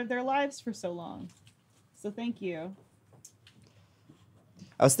a part of their lives for so long. So thank you.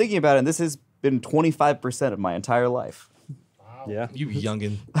 I was thinking about it, and this has been 25% of my entire life. Yeah. You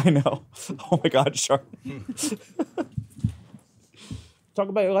youngin'. I know. Oh my God, Sharp. Talk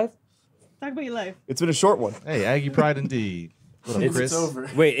about your life. Talk about your life. It's been a short one. Hey, Aggie Pride indeed. What up, Chris? It's over.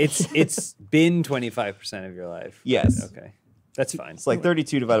 Wait, it's been 25% of your life. Yes. Okay. That's fine. It's like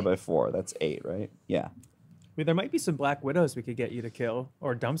 32 divided by 4. That's 8, right? Yeah. I mean, there might be some Black Widows we could get you to kill,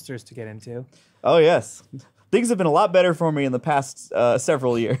 or dumpsters to get into. Oh, yes. Things have been a lot better for me in the past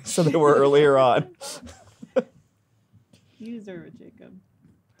several years than they were earlier on. You deserve it, Jacob.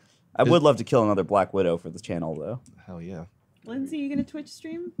 I would love to kill another Black Widow for the channel, though. Hell yeah. Lindsay, you gonna Twitch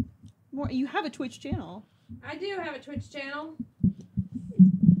stream? More. You have a Twitch channel. I do have a Twitch channel.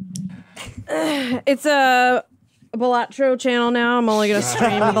 It's a Balatro channel now. I'm only going to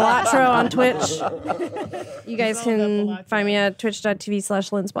stream Balatro on Twitch. You guys can find me at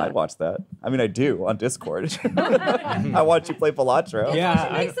twitch.tv/Linspot. I'd watch that. I mean, I do on Discord. I watch you play Balatro.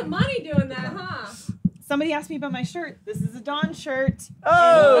 Yeah, you make some money doing that, huh? Somebody asked me about my shirt. This is a Dawn shirt.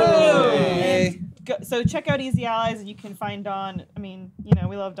 Oh! So check out Easy Allies, and you can find Dawn. I mean, you know,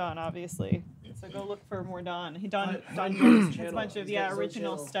 we love Dawn, obviously. So go look for more Dawn. Dawn has a bunch of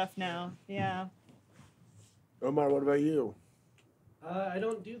original stuff now. Yeah. Omar, what about you? I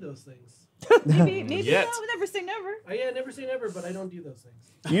don't do those things. Maybe Yet. no, never say never. Yeah, never say never, but I don't do those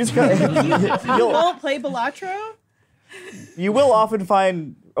things. You just gotta, You won't play Balatro? you will often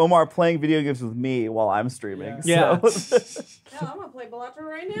find Omar playing video games with me while I'm streaming. Yeah. So. Hell, I'm going to play Balatro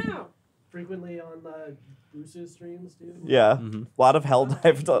right now. Frequently on Bruce's streams, too. Yeah. A lot of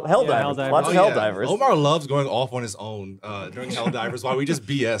Helldivers. Helldivers. Lots of Oh, yeah. Helldivers. Omar loves going off on his own during Helldivers while we just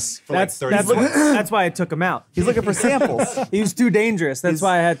BS for That's like 30 minutes. that's why I took him out. He's looking for samples. He was too dangerous. That's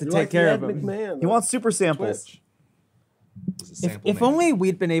why I had to You're take like care the of Ed him. McMahon He wants super samples. Twitch. If only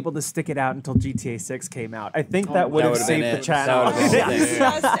we'd been able to stick it out until GTA 6 came out, I think that would have would've saved been the it. channel. That would've been the thing.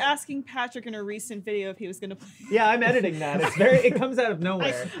 I was asking Patrick in a recent video if he was going to play. Yeah, I'm editing that. It comes out of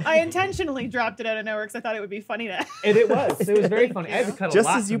nowhere. I intentionally dropped it out of nowhere because I thought it would be funny to. And it was very funny. I had to cut a Just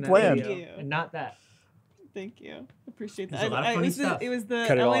lot as you from that planned. video, Thank you. and not that. Thank you. Appreciate that. There's a lot of funny stuff. It was the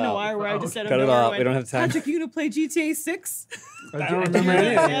Cut it all LA out. Noir where I just said, Cut it all out. We don't have time. Patrick, you gonna play GTA 6? I don't remember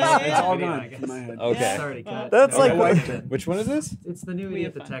any of it. Yeah, It's all yeah. gone in my head. Okay. Sorry, cut. That's like Which one is this? It's the new We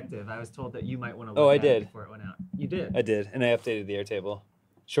Idiot have fun. Detective. I was told that you might want to Oh, look I at did. it before it went out. You did. I did, and I updated the Airtable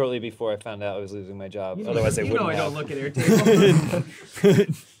shortly before I found out I was losing my job. Otherwise, I you wouldn't know I have. don't look at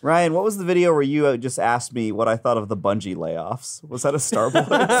Airtable. Ryan, what was the video where you just asked me what I thought of the Bungie layoffs? Was that a Starbucks?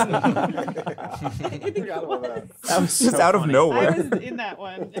 That was just out of I nowhere. was in that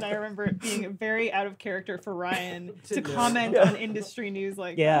one, and I remember it being very out of character for Ryan to comment on industry news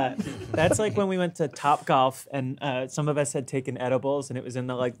like Yeah, that. that's like when we went to Top Golf and some of us had taken edibles and it was in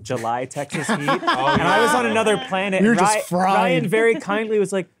the like July Texas heat, and I was on another planet. You were and just fried. Ryan very kindly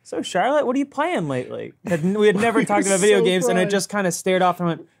was like, "So Charlotte, what are you playing lately?" And we had never talked about video so games, and I fried. just kind of stared off and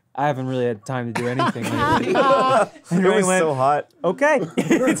went, "I haven't really had time to do anything lately." It And Ryan was went, so hot. "Okay,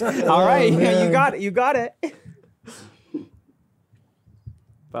 all right, yeah, you got it, you got it."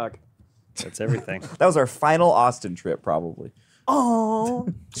 Fuck. That's everything. That was our final Austin trip, probably. Oh,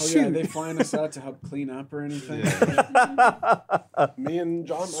 Oh yeah, are they flying us out to help clean up or anything? Me and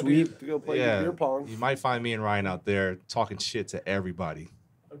John might Sweet. to go play Yeah, beer pong. you might find me and Ryan out there talking shit to everybody.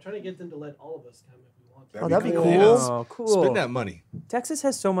 I'm trying to get them to let all of us come if we want that'd be cool. Oh, cool. Spend that money. Texas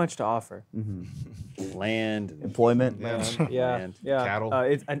has so much to offer. Land, employment, yeah, cattle.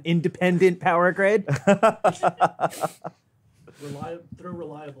 It's an independent power grid. Throw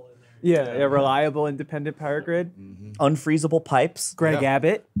reliable in there. Yeah, a reliable independent power grid. Unfreezable pipes. Greg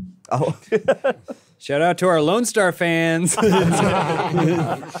Abbott. Oh, Shout out to our Lone Star fans.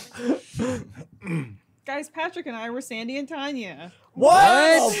 Guys, Patrick and I were Sandy and Tanya.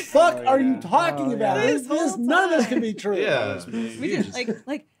 What the fuck are you talking about? This whole None of this can be true. Yeah. We did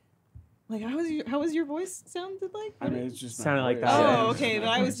like how was your voice sounded like? I mean, it's just my Sounded like voice. that. Oh, okay, but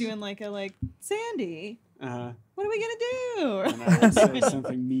I was doing like Sandy. Uh-huh. What are we gonna do? And I would say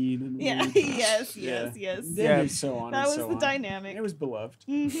something mean and Yeah. rude. Yes. Then and so on. That and was so the on. dynamic. It was beloved.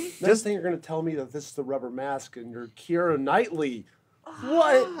 Next thing you're going to tell me that this is the rubber mask and you're Keira Knightley.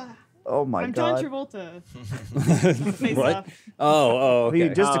 What? oh my I'm God. John Travolta. Face What? off. Oh, Okay,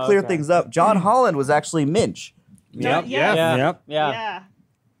 okay. just to clear okay. things up, John Holland was actually Minch. Yep. Yeah. Yep. Yeah.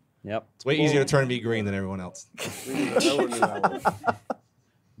 Yep. It's way easier to turn me green than everyone else.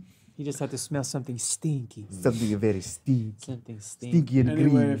 You just have to smell something stinky. Something very stinky. Something stinky. Stinky and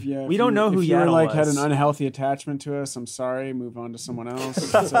Anyway, green. We don't know who if you were, Yaddle like had was. an unhealthy attachment to us. I'm sorry. Move on to someone else.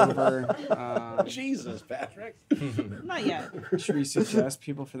 It's over. Jesus, Patrick. Not yet. Should we suggest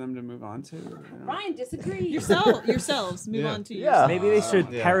people for them to move on to? You know? Ryan disagrees. Yourselves. Move on to Yeah. yourselves. Maybe they should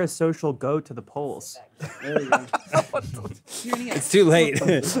Yeah. parasocial go to the polls. There you go. You're gonna get It's too late.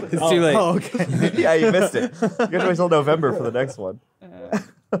 It's too late. Oh, okay. Yeah, you missed it. You have to wait till November for the next one.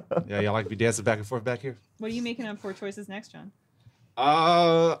 Yeah, y'all like to be dancing back and forth back here? What are you making on 4 choices next, John?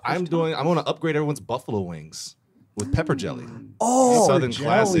 I'm gonna upgrade everyone's buffalo wings with pepper jelly. Oh, Southern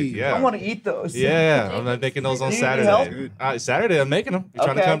classic. Yeah. I want to eat those. Yeah, I'm making those on Do you need help? Saturday. Saturday, I'm making them. You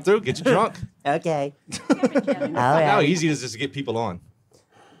trying to Okay. come through? Get you drunk. Okay. How easy is this to get people on?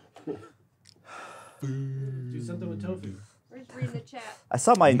 Do something with tofu. We're just reading the chat. I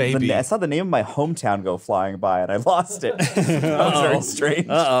saw Maybe. I saw the name of my hometown go flying by and I lost it. That was very strange.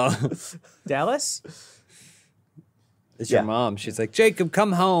 Uh-oh. Dallas? It's Yeah. your mom. She's like, Jacob,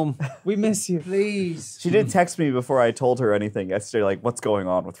 come home. We miss you. Please. She did text me before I told her anything yesterday, like, what's going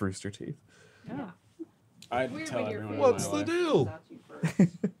on with Rooster Teeth? I'd Weird tell when your everyone. family What's in my the life. deal? Without you first.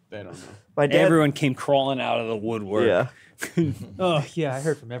 They don't know. My dad. Everyone came crawling out of the woodwork. Yeah. Oh yeah, I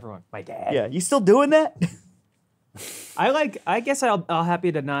heard from everyone. My dad. Yeah. You still doing that? I guess I'll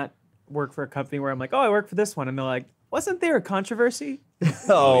happy to not work for a company where I'm like, oh, I work for this one, and they're like, wasn't there a controversy?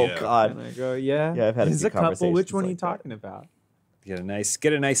 Oh, yeah. God. And I go, yeah. Yeah, I've had a There's few a couple. Which conversations one are you like that. talking about?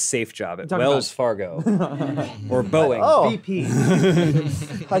 Get a nice safe job at talking Wells about- Fargo or Boeing. Oh, VP.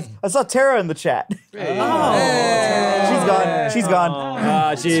 I saw Tara in the chat. She's gone. She's gone.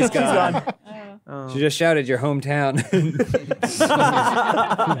 Ah, she's gone. Oh. She just shouted your hometown.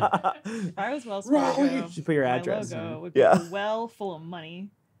 If I was Wells Fargo, should put your my address logo in. would be Yeah. well full of money.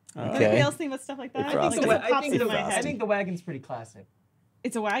 Okay. Anybody else think about stuff like that? Across Like, it. that pops into my head. the wagon's pretty classic.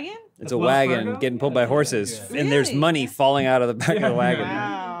 It's a wagon? It's a Wells wagon Fargo? getting pulled by horses, and there's Really? money falling out of the back of the wagon.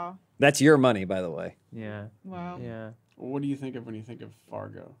 Wow. That's your money, by the way. Yeah. Wow. Yeah. What do you think of when you think of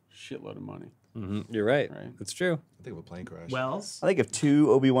Fargo? Shitload of money. You're right. Right. That's true. I think of a plane crash. Wells. I think of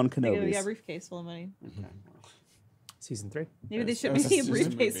 2 Obi-Wan Think of, Kenobis. yeah, briefcase full of money. Okay. Season 3. Maybe they should. That was Maybe a a Susan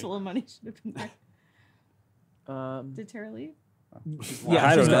briefcase movie. full of money should have been there. Did Tara leave? Yeah,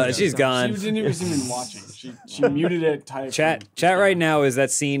 I don't know. She's gone. She didn't even watching. She muted it. Typed Chat right now is that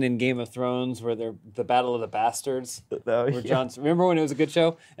scene in Game of Thrones where they're the Battle of the Bastards. Oh, Where yeah. Jon, remember when it was a good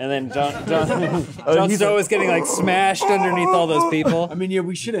show? And then Jon he's Snow like- was getting like smashed underneath all those people. I mean, yeah,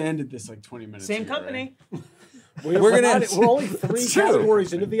 we should have ended this like 20 minutes. Same ago, company. We're gonna- We're only 3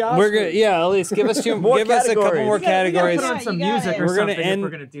 categories into the Oscars. We're gonna at least give us a couple more categories. categories. put on some You got music it. or We're gonna something if end. we're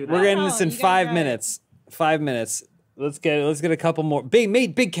gonna do that. We're gonna end this in You got it 5 right. minutes. 5 minutes. Let's get a couple more big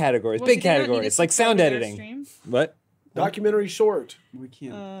categories. Well, Big do they not need categories to like sound subscribe to their editing. stream? What? Documentary short. We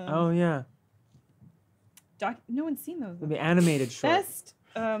can't. Oh yeah. No one's seen those. The animated short. Best.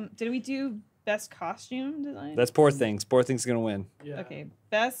 Did we do best costume design? That's Poor Things. Poor Things is gonna win. Okay.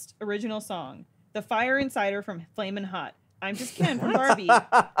 Best original song. The Fire Insider from Flamin' Hot. I'm Just Ken from Barbie.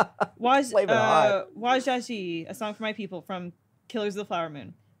 Flamin' Hot. Wajaji, A Song for My People from Killers of the Flower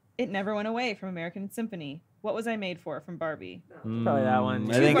Moon. It Never Went Away from American Symphony. What Was I Made For from Barbie. Probably that one.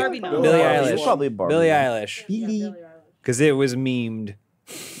 I think Barbie Billie noms. Eilish. It's probably Barbie. Billie Eilish. Because it was memed.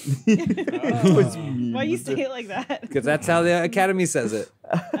 Why you say it like that? Because that's how the Academy says it.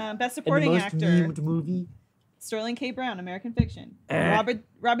 Best Supporting Actor. movie. Sterling K. Brown, American Fiction.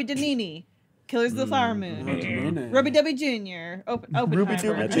 Robbie Danini, Killers of the Flower Moon. Ruby W. Jr.,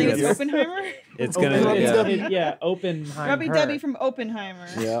 Oppenheimer. I think it's Oppenheimer. It's gonna. Yeah. Yeah, Oppenheimer. Robbie W. from Oppenheimer.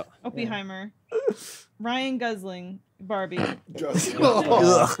 Yeah. Oppenheimer. Ryan Gosling, Barbie. It's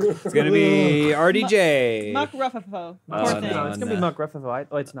gonna be RDJ. Muck Ruffalo. Oh, Poor thing. no, It's gonna be Muck Ruffalo.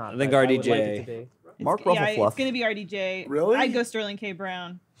 Oh, it's not. I think would RDJ. like it to be. Mark Yeah, Ruffalo. it's gonna be RDJ. Really? I'd go Sterling K.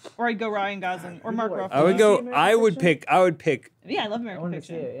 Brown, or I'd go Ryan Gosling, or Mark Ruffalo. I would go. I would pick. Yeah, I love American wanted to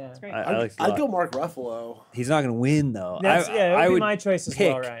Fiction. see it, yeah. It's great. I like. I'd go Mark Ruffalo. He's not gonna win though. That's, yeah, it would be my choice as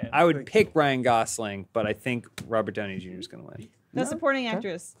pick, well, Ryan. I would pick Ryan Gosling, but I think Robert Downey Jr. is gonna win. The supporting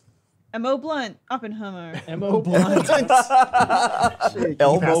actress. Mo Blunt, Oppenheimer. Mo Blunt.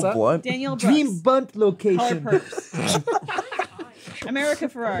 Elbow Blunt. Daniel Dream Brooks, Bunt Color location. Purse. America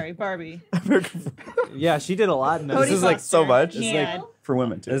Ferrari, Barbie. Yeah, she did a lot in Cody This is like so Foster, much. Mad. For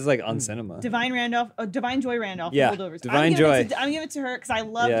women too. This is like on cinema. Divine Randolph, Divine Joy Randolph, Yeah, Holdovers. Divine I'm giving Joy. It to, I'm giving it to her because I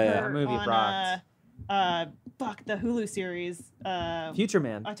loved Yeah, yeah. her That movie on rocked. the Hulu series. Future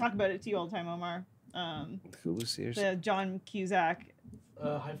Man. I talk about it to you all the time, Omar. Hulu series. The John Cusack,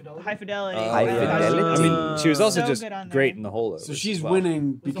 High Fidelity. High Fidelity. High Fidelity. I mean, she was also So just good on great there. in the holdovers. So she's as well.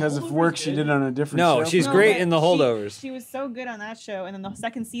 winning because of work she did on a different No, show. she's No, great but in the holdovers. She was so good on that show, and then the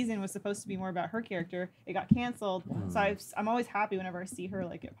second season was supposed to be more about her character. It got canceled, so I'm always happy whenever I see her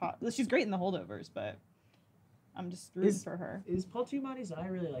like get pop. She's great in the holdovers, but I'm just rooting for her. Is Paul Giamatti's eye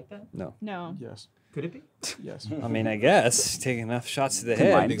really like that? No. No, Yes. Could it be? Yes. I mean, I guess taking enough shots to the Might head.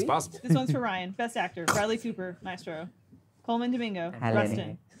 be. Anything's possible. this one's for Ryan. Best actor: Bradley Cooper, Maestro; Coleman Domingo, Hello.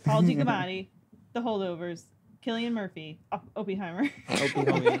 Rustin; Paul Giamatti, The Holdovers; Cillian Murphy, Oppenheimer;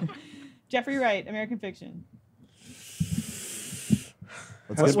 Jeffrey Wright, American Fiction.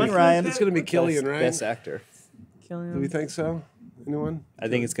 Let's go, Ryan. It's gonna be Killian, right? Best actor. Do we think so? Anyone? I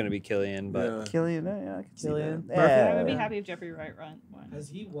think it's gonna be Killian, but Yeah. Killian. Yeah, I can see Cillian that. Murphy. I would be Yeah. happy if Jeffrey Wright won. Has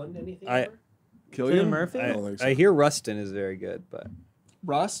he won anything? I- ever? Killian Murphy? I don't think so. I hear Rustin is very good, but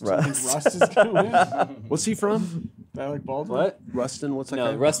Rust? Rust. You think Rust is gonna win? What's he from? Alec Baldwin? Rustin? What's that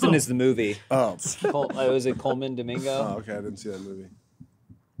no, guy? Rustin is the movie. Oh. Was it Coleman Domingo? Oh, okay. I didn't see that movie.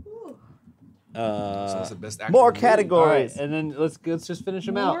 So it's the best actor. More in the movie. All right, categories. and then let's just finish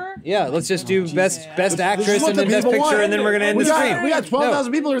them More? out. Yeah, let's just do best This actress is what and the then best people picture, want. and then we're gonna end we the got, stream. We got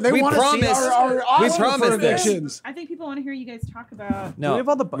 12,000 people here. They We want to see promised- our we Oscar promised this. predictions. I think people want to hear you guys talk about. No, Do we have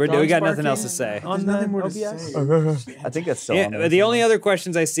all the we dogs got nothing barking else to say. on There's nothing the more to OBS? say. I think that's still on Yeah, there. the only other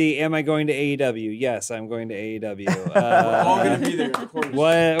questions I see: am I going to AEW? Yes, I'm going to AEW. All gonna be there. Of course.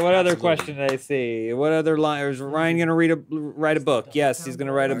 What other question did I see? What other line? Is Ryan gonna write a book? Yes, he's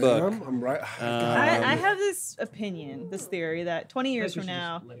gonna write a book. I'm right. I have this opinion, this theory that 20 years from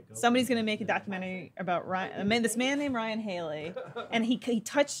now, somebody's going to make a documentary about this man named Ryan Haley, and he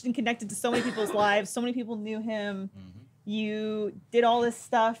touched and connected to so many people's lives. So many people knew him. You did all this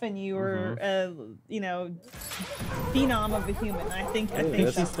stuff, and you were, phenom of a human. I think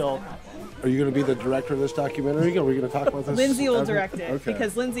she's still. Are you going to be the director of this documentary? Are we going to talk about this? Lindsay will direct it Okay.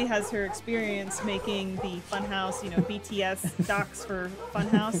 because Lindsay has her experience making the Funhaus, BTS docs for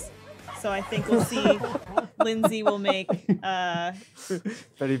Funhaus. So I think we'll see. Lindsay will make.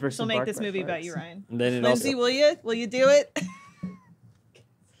 She'll make this movie about you, Ryan. And then it Lindsay, also, will you do it?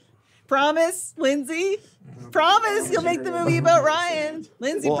 Promise, Lindsay. Promise you'll make the movie about Ryan.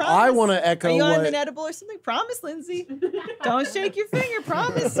 Lindsay, Well, promise. I want to echo Are you on what. an edible or something? Promise, Lindsay. Don't shake your finger.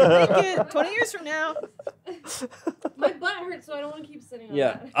 Promise you'll make it 20 years from now. My butt hurts, so I don't want to keep sitting on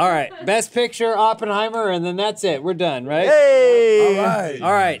yeah. that. All right. Best picture, Oppenheimer, and then that's it. We're done, right? Hey! All right.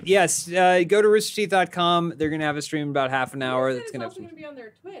 All right. Yes. Go to roosterteeth.com. They're gonna have a stream in about half an hour. It's That's gonna have also some. going to be on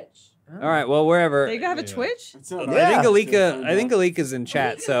their Twitch. All right. Well, wherever. They have a Twitch? It's not I right. think Alika's in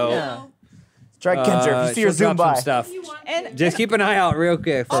chat. So. Yeah. Try Kendra if you see her she'll zoom drop by. some stuff. If you want And Just keep an eye out real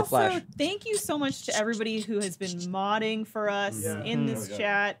quick for a also, flash. thank you so much to everybody who has been modding for us in this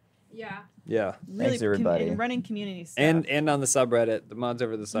chat. Yeah. Yeah. Really Thanks, everybody. and running community stuff. And on the subreddit, the mods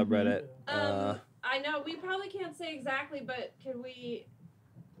over the subreddit. I know we probably can't say exactly, but can we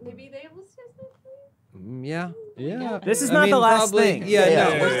maybe they will say something? Yeah. Yeah. This is not the last thing. Yeah. Yeah,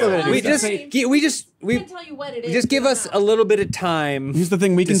 No. we're still gonna do We stuff. just We can't tell you what it is. just give us a little bit of time. Here's the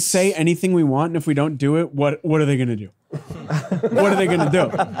thing: we can Just- say anything we want, and if we don't do it, what are they gonna do? What are they gonna do?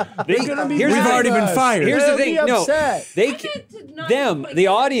 Here's the We've thing. already been fired. Here's the They'll thing. be No, upset. they not them quite the say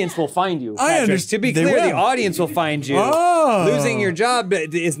audience that. will find you. I Patrick. understand. To be They clear, the will. audience will find you. Oh. Losing your job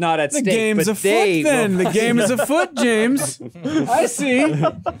is not at The stake. game's but afoot they then. will- The game is afoot, James. I see.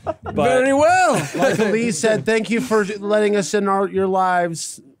 but- Very well. Like Lee said, thank you for letting us in your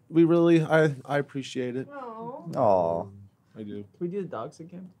lives. We really, I appreciate it. Oh. Aw. I do. Can we do the dogs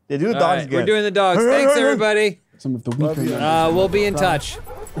again? They do the All dogs right, again. we're doing the dogs. Thanks, everybody. Some of the weaker members. We'll be in touch.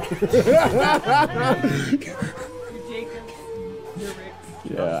 You're Jacob. You're Rick.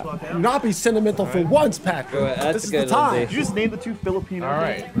 Yeah. Not be sentimental for once, Patrick. That's This is good, the time. Lindsay. Did you just name the 2 Filipino? All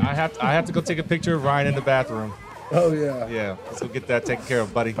right, I have to go take a picture of Ryan in the bathroom. Oh yeah. Yeah, let's go get that taken care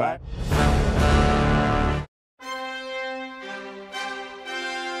of, buddy. Bye.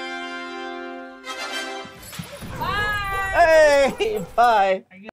 Hey, bye.